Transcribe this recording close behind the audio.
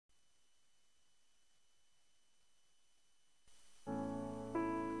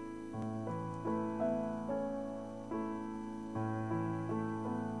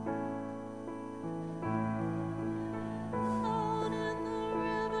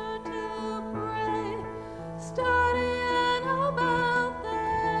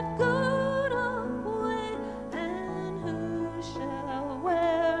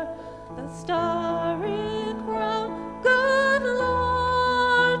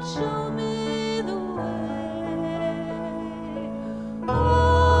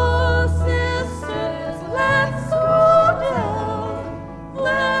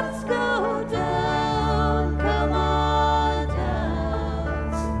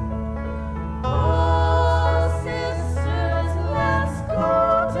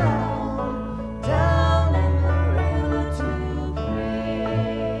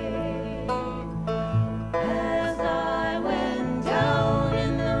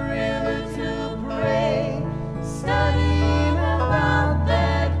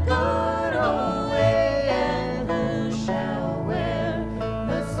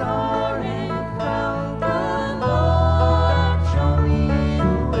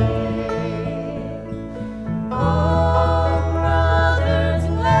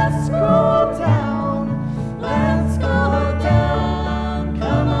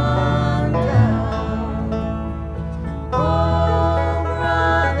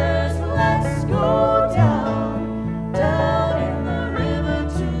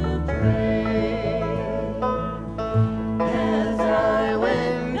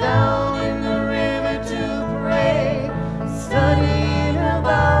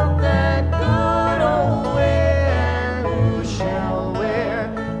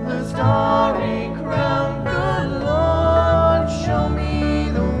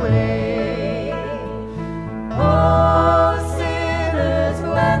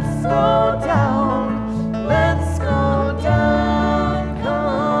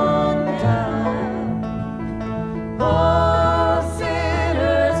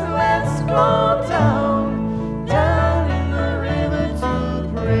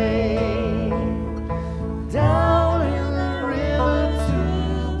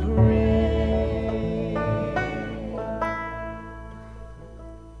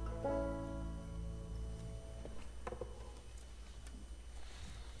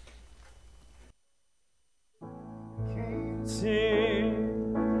sin,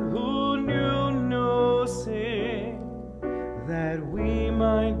 who knew no sin, that we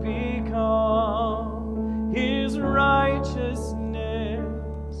might become his righteousness.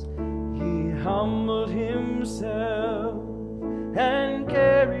 He humbled himself and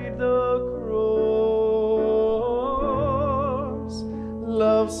carried the cross.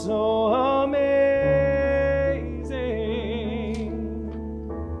 Love so amazing,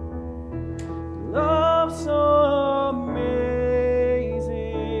 love so amazing.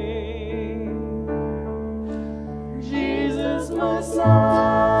 Jesus Messiah,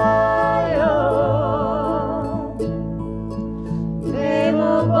 name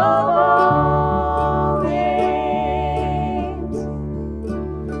above all names,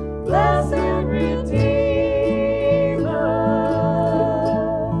 blessed Redeemer,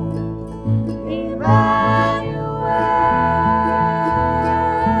 Emmanuel,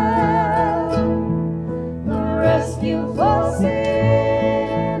 the rescue for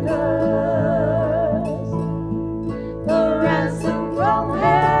sinners, the ransom from heaven.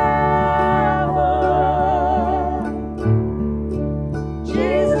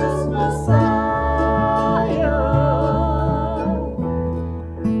 Jesus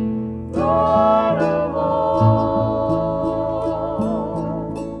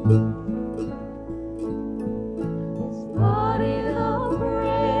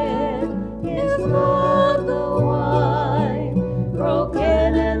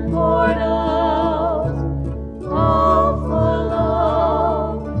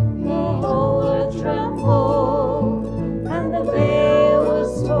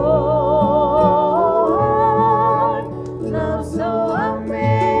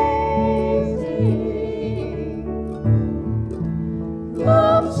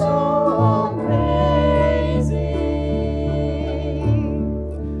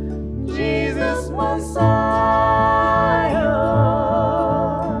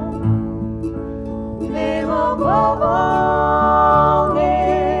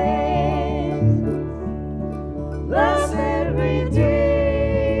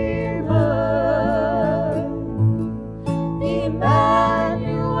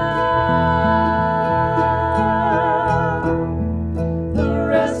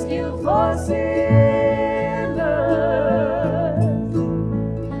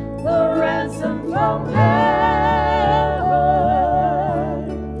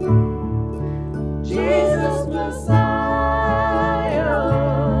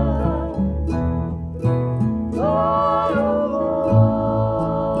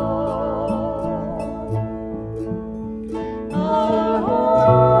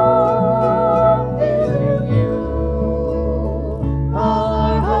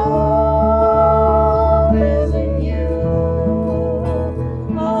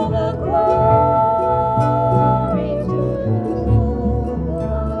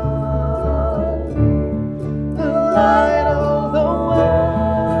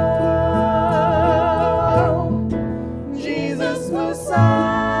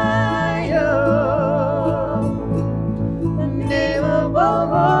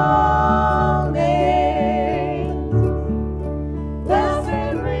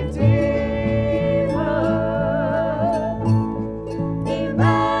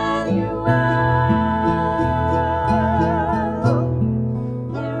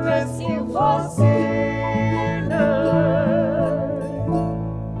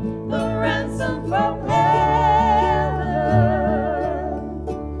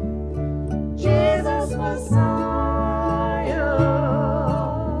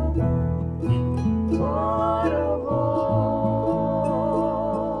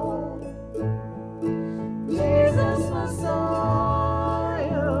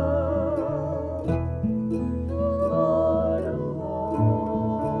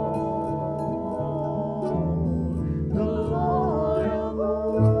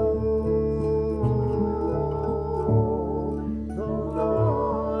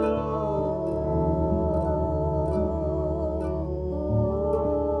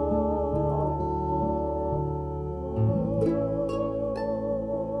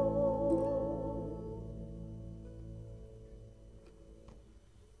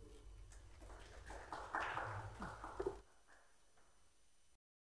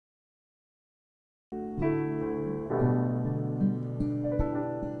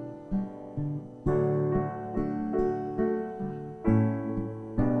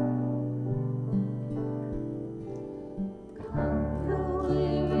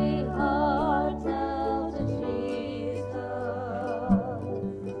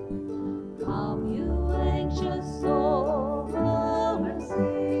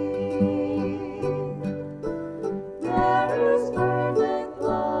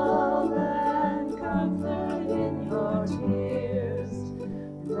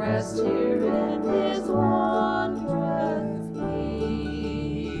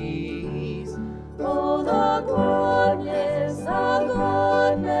goodness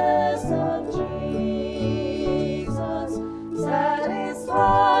of Jesus.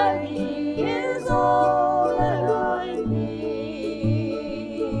 Satisfied, He is all that I need.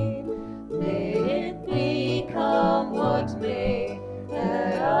 May it become what may,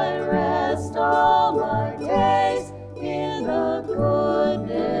 that I rest all my days in the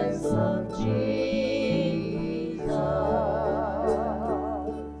goodness of Jesus.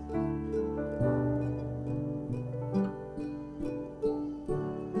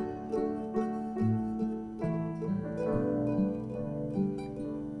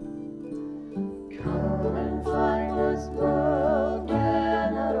 Come and find this world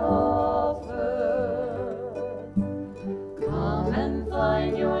cannot offer. Come and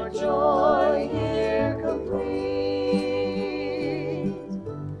find your joy here complete.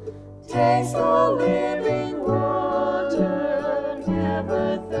 Taste the living water,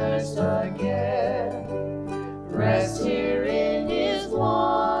 never thirst again. Rest here in His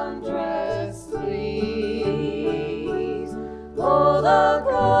wondrous peace. Oh, the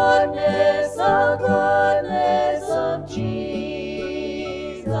goodness of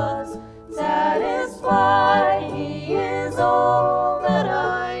Jesus. Satisfied, He is all that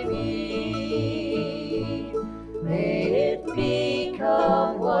I need. May it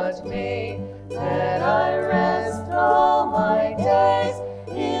become what may, that I rest all my days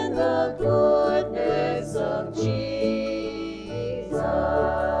in the goodness of Jesus.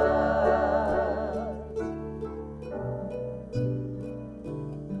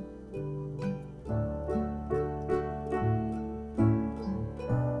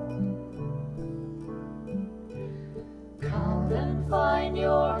 Come and find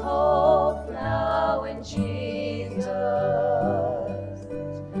your hope now in Jesus.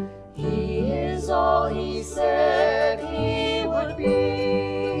 He is all He said He would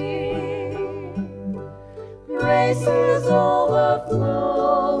be. Grace is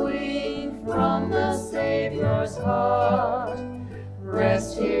overflowing from the Savior's heart.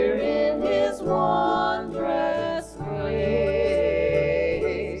 Rest here in His wondrous grace.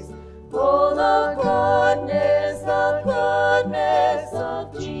 Oh, the goodness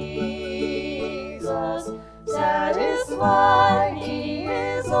of Jesus. Satisfied, He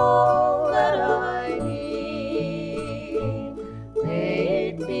is all that I need. May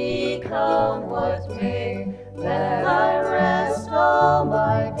it become what may, that I rest all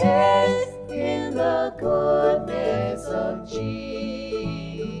my days in the goodness of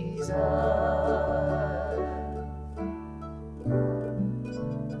Jesus.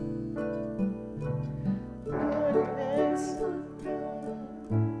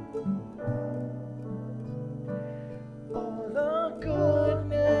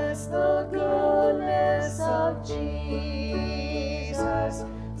 Goodness of the goodness of Jesus.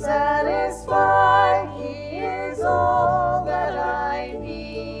 Satisfied, He is all that I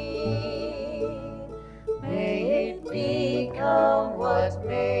need. May it become what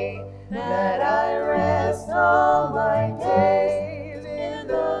may, that I rest all my days in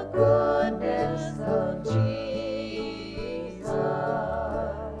the goodness of Jesus.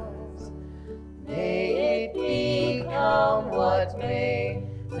 May it become what may,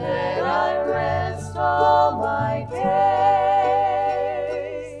 that I rest all my days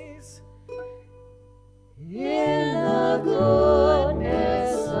in the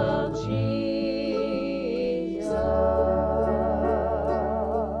goodness of Jesus.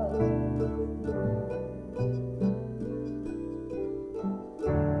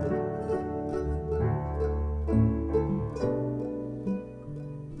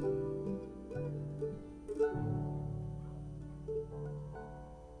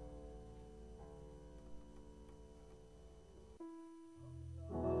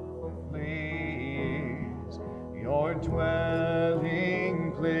 Please, your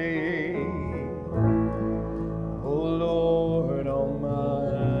dwelling place, O Lord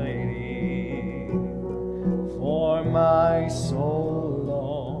Almighty, for my soul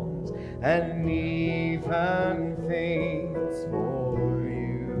longs and even faints for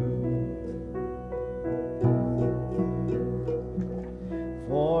you.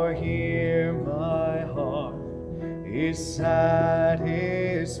 For here my heart is satisfied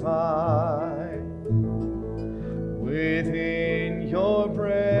within your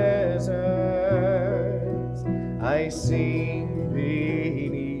presence. I sing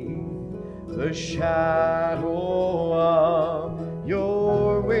beneath the shadow of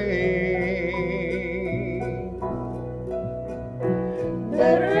your wing.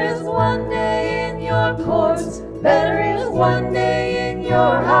 Better is one day in your courts, better is one day in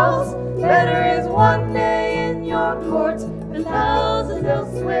your house, better is one day in your courts than thousands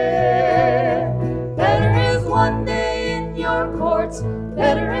elsewhere. Better is courts.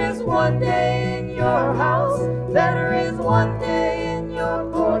 Better is one day in your house. Better is one day in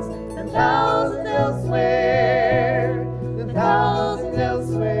your courts than thousands elsewhere. Than thousands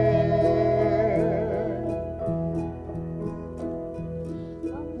elsewhere.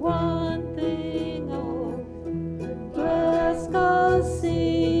 One thing of Glasgow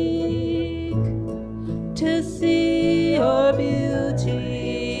seek, to see your beauty,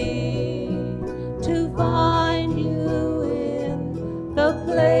 to find you in the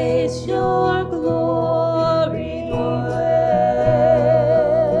place your glory dwells.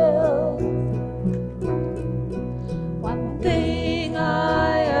 One thing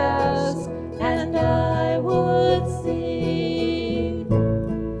I ask, and I would seek,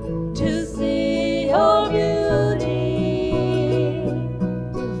 to see your beauty,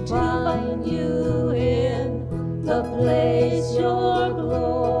 to find you in the place your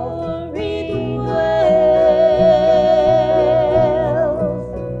glory dwells.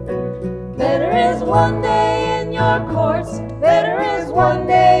 Better is one day in your courts. Better is one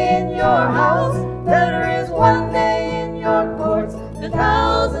day in your house. Better is one day in your courts than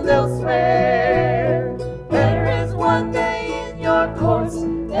thousands elsewhere. Better is one day in your courts.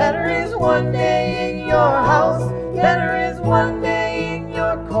 Better is one day in your house. Better is one day in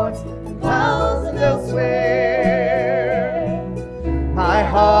your courts than thousands elsewhere. My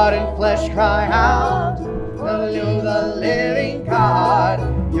heart and flesh cry out, hallelujah, the living God.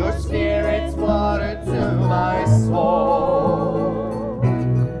 Your spirit's water to my soul.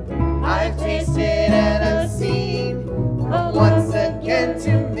 I've tasted and have seen, but once again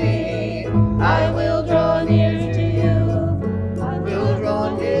to me, I will draw near to you. I will draw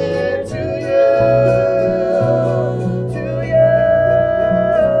near to you. To you.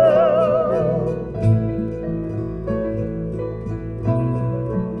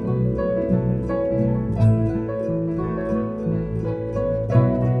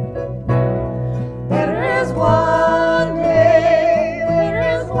 Better is one day, better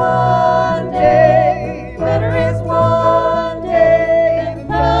is one day, better is one day than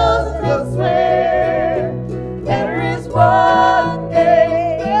thousands elsewhere. Better is one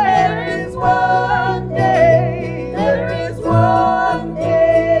day, better is one day, better is one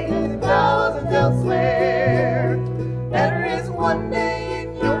day than thousands elsewhere. Better is one day in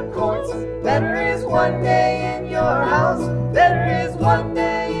your courts, better is one day in your house, better is one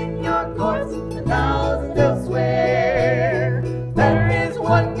day in your courts than thousands elsewhere. Better is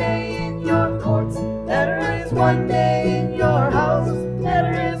one day in your courts, better is one day in